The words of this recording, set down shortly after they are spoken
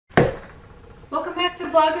to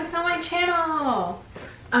Vlogmas on my channel.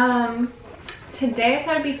 Today I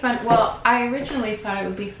thought it'd be fun. Well, I originally thought it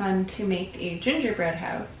would be fun to make a gingerbread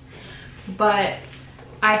house, but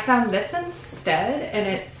I found this instead,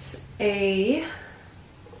 and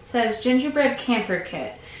says gingerbread camper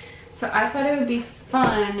kit. So I thought it would be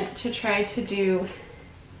fun to try to do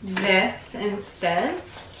this instead.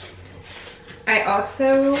 I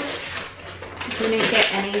also didn't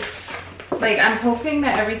get any, like, I'm hoping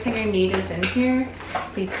that everything I need is in here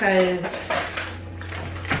because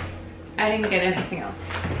I didn't get anything else.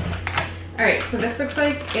 Alright, so this looks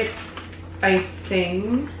like it's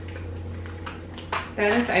icing.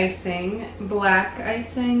 That is icing. Black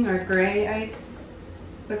icing or gray.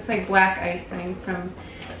 Looks like black icing from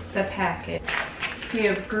the packet. We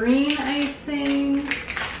have green icing,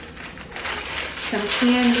 some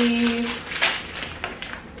candies,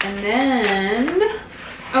 and then,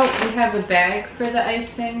 oh, we have a bag for the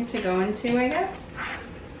icing to go into, I guess.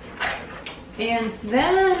 And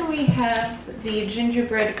then we have the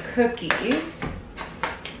gingerbread cookies,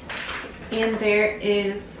 and there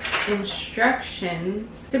is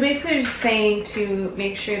instructions. So basically just saying to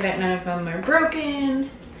make sure that none of them are broken.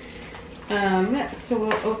 So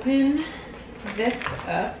we'll open this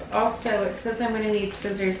up. Also, it says I'm going to need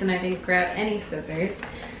scissors, and I didn't grab any scissors.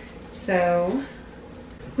 So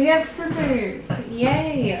we have scissors.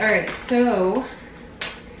 Yay! Alright, so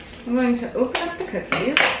I'm going to open up the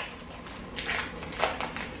cookies.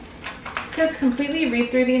 It says completely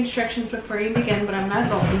read through the instructions before you begin, but I'm not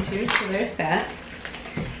going to, so there's that.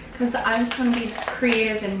 Because I just want to be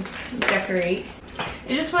creative and decorate.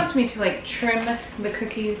 It just wants me to like trim the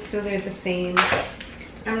cookies so they're the same.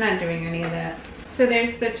 I'm not doing any of that. So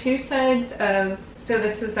there's the two sides of, so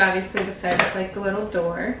this is obviously the side with like the little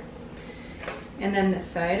door. And then this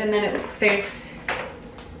side, and then there's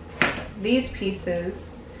these pieces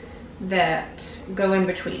that go in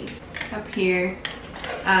between. Up here,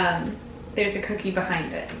 there's a cookie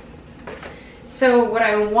behind it. So what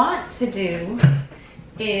I want to do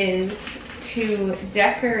is to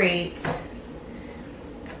decorate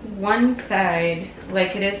one side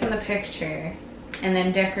like it is in the picture, and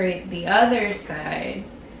then decorate the other side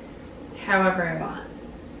however I want.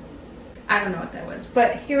 I don't know what that was,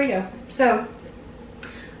 but here we go. So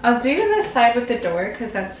I'll do this side with the door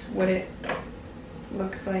because that's what it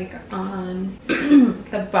looks like on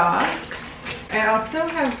the box. I also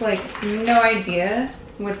have like no idea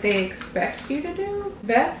what they expect you to do.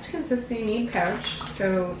 Best consistency, you need pouch,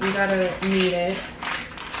 so you gotta knead it.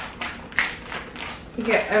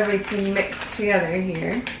 Get everything mixed together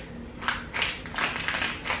here.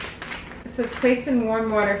 It says place in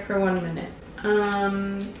warm water for 1 minute.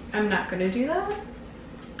 I'm not gonna do that.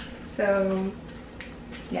 So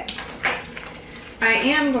yeah. I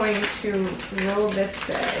am going to roll this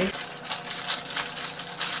bag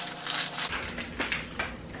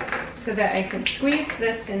so that I can squeeze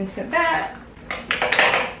this into that.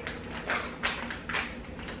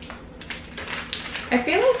 I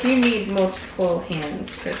feel like you need multiple hands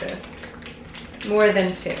for this, more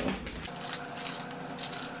than two.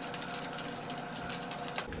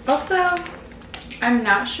 Also, I'm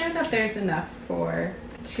not sure that there's enough for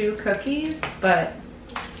 2 cookies, but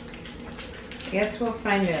I guess we'll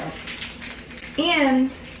find out. And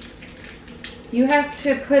you have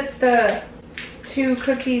to put the 2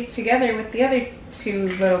 cookies together with the other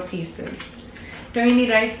 2 little pieces. Don't you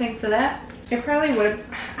need icing for that? It probably would have,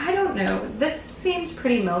 I don't know. This seems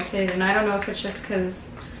pretty melted, and I don't know if it's just because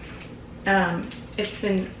it's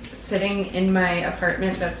been sitting in my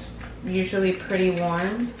apartment that's usually pretty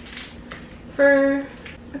warm for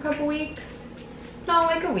a couple weeks. No,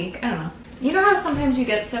 like a week, I don't know. You know how sometimes you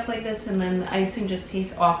get stuff like this and then the icing just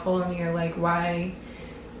tastes awful and you're like, why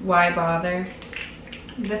bother?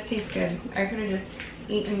 This tastes good. I could have just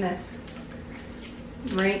eaten this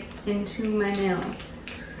right into my mouth.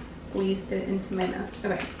 Squeezed it into my mouth.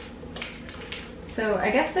 Okay. So I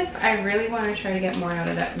guess if I really want to try to get more out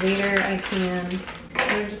of that later, I can.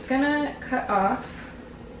 I'm just gonna cut off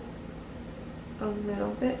a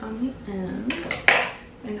little bit on the end.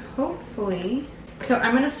 And hopefully, so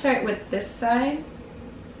I'm gonna start with this side.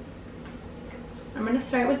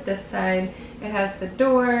 It has the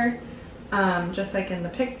door, just like in the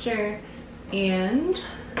picture, and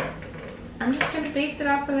I'm just gonna base it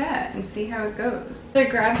off of that and see how it goes. So I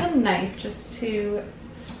grabbed a knife just to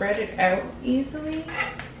spread it out easily.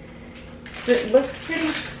 So it looks pretty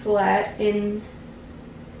flat in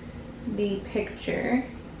the picture.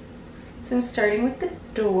 So I'm starting with the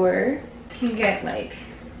door. Can get like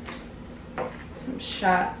some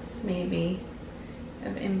shots maybe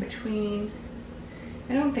of in between.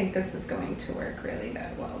 I don't think this is going to work really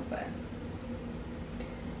that well, but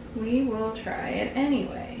we will try it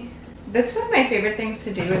anyway. This is one of my favorite things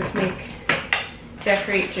to do is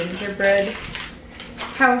decorate gingerbread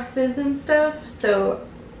houses and stuff. So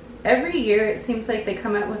every year it seems like they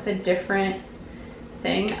come out with a different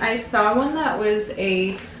thing. I saw one that was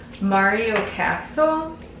a Mario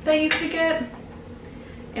castle that you could get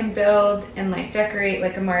and build and like decorate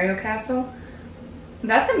like a Mario castle.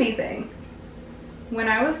 That's amazing. When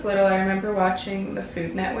I was little, I remember watching the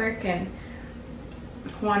Food Network and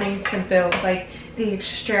wanting to build like the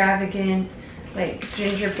extravagant like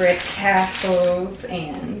gingerbread castles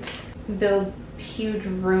and build huge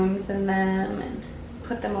rooms in them and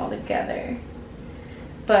put them all together.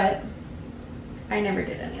 But I never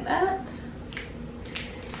did any of that.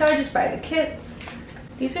 So I just buy the kits.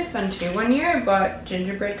 These are fun too. One year I bought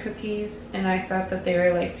gingerbread cookies and I thought that they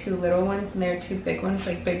were like two little ones and they were two big ones,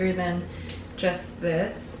 like bigger than just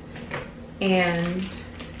this. And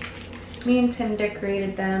me and Tim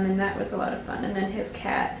decorated them and that was a lot of fun. And then his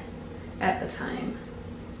cat at the time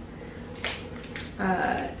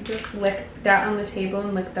just got on the table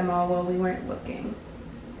and licked them all while we weren't looking.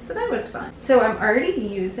 So that was fun. So I'm already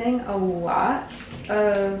using a lot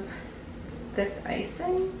of this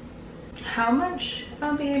icing. How much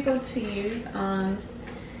I'll be able to use on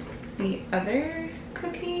the other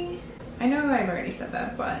cookie, I know I've already said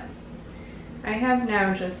that, but I have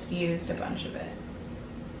now just used a bunch of it.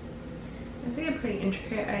 It's like pretty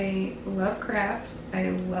intricate. I love crafts, I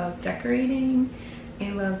love decorating, I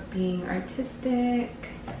love being artistic.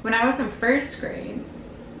 When I was in first grade,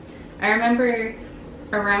 I remember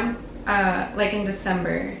around like in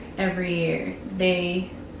December every year,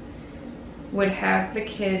 they would have the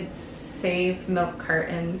kids save milk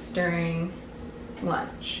cartons during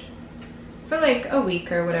lunch for like a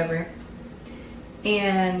week or whatever.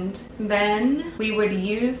 And then we would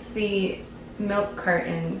use the milk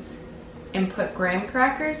cartons and put graham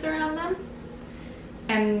crackers around them.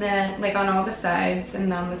 And then like on all the sides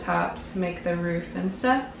and on the tops to make the roof and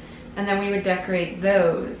stuff. And then we would decorate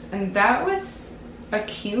those. And that was a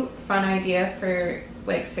cute, fun idea for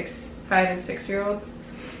like 5 and 6 year olds.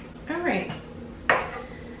 All right.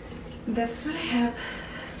 This is what I have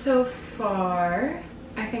so far.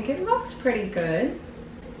 I think it looks pretty good.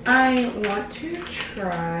 I want to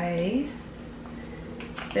try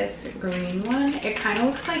this green one. It kind of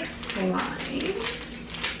looks like slime.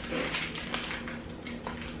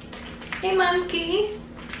 Hey monkey,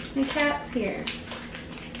 my cat's here.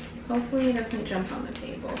 Hopefully he doesn't jump on the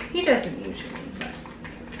table. He doesn't usually, but.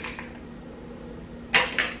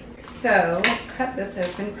 So, cut this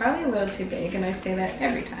open, probably a little too big, and I say that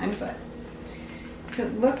every time, but. So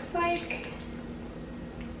it looks like,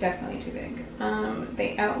 definitely too big.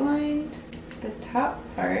 They outlined the top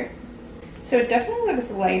part. So it definitely looks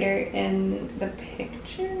lighter in the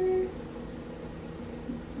picture,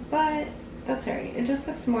 but that's alright. It just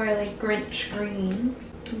looks more like Grinch green.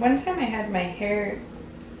 One time I had my hair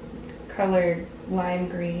colored lime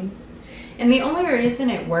green, and the only reason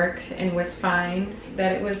it worked and was fine,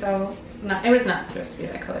 that it was not supposed to be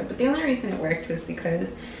that color, but the only reason it worked was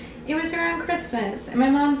because it was around Christmas and my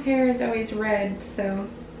mom's hair is always red, so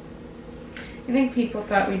I think people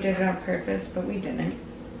thought we did it on purpose, but we didn't.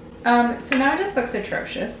 So now it just looks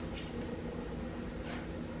atrocious.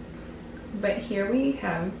 But here we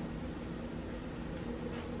have,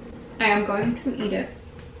 I am going to eat it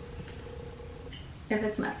if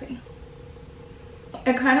it's messy.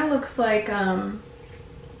 It kind of looks like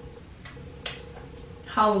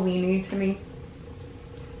Halloween-y to me,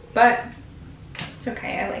 but it's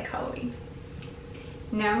okay, I like Halloween.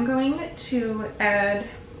 Now I'm going to add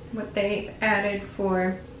what they added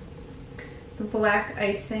for the black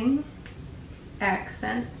icing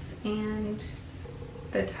accents and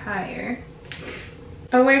the tire.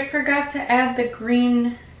 Oh, I forgot to add the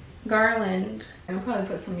green garland. I'll probably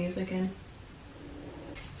put some music in.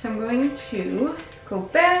 So I'm going to go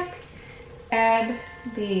back, add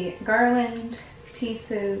the garland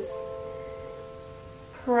pieces.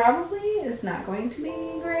 Probably is not going to be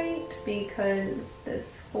great because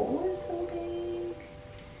this hole is so big.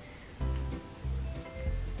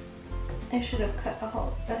 I should have cut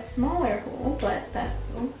a smaller hole, but that's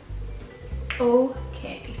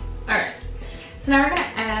okay. All right, so now we're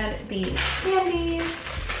gonna add the candies.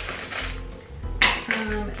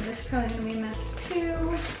 This is probably gonna be a mess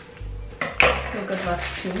too, so good luck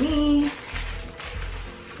to me.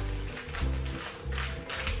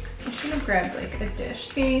 I should have grabbed like a dish,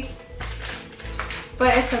 see?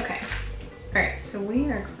 But it's okay. All right, so we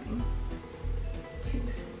are going to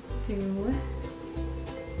do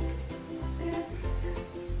this.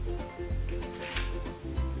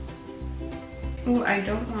 Oh, I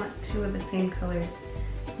don't want two of the same color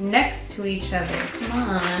next to each other. Come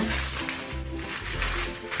on.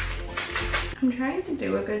 I'm trying to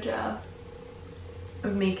do a good job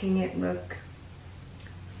of making it look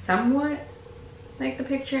somewhat like the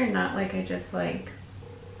picture, not like I just like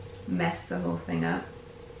messed the whole thing up.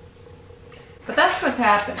 But that's what's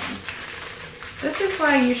happening. This is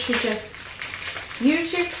why you should just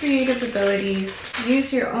use your creative abilities,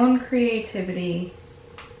 use your own creativity,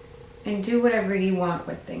 and do whatever you want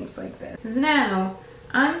with things like this. Because now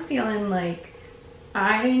I'm feeling like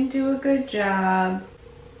I didn't do a good job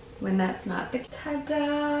when that's not the case.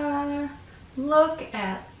 Ta-da! Look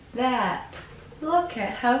at that. Look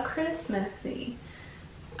at how Christmassy.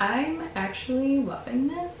 I'm actually loving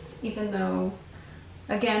this, even though,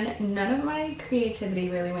 again, none of my creativity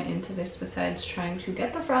really went into this besides trying to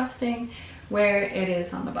get the frosting where it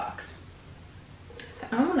is on the box. So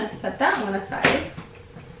I'm gonna set that one aside.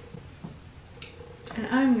 And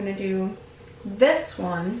I'm gonna do this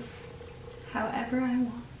one however I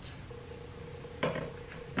want.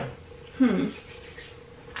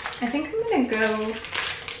 I think I'm gonna go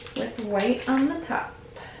with white on the top.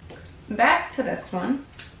 Back to this one.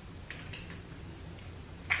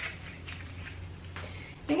 I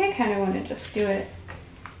think I kind of want to just do it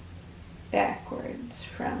backwards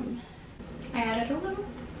from. I added a little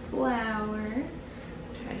flower.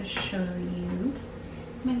 Try to show you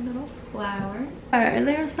my little flower. Alright,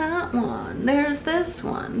 there's that one. There's this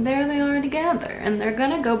one. There they are together, and they're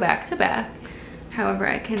gonna go back to back. However,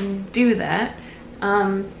 I can do that.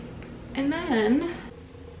 And then,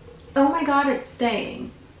 oh my god, it's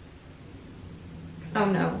staying. Oh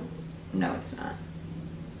no, no it's not.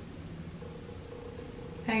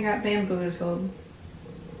 I got bamboozled.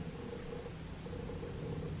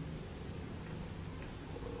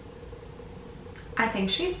 I think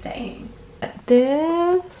she's staying.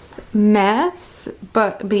 This mess,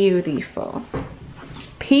 but beautiful.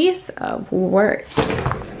 Piece of work.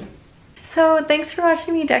 So thanks for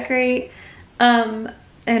watching me decorate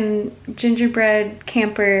and gingerbread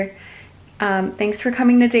camper. Thanks for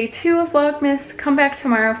coming to day 2 of Vlogmas. Come back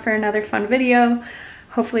tomorrow for another fun video.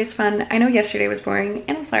 Hopefully it's fun. I know yesterday was boring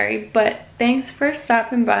and I'm sorry, but thanks for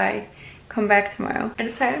stopping by. Come back tomorrow. I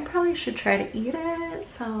decided I probably should try to eat it,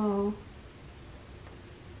 so.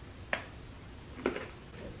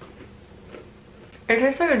 It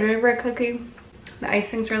tastes like a gingerbread cookie. The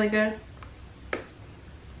icing's really good.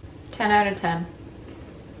 10 out of 10.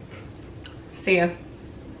 See ya.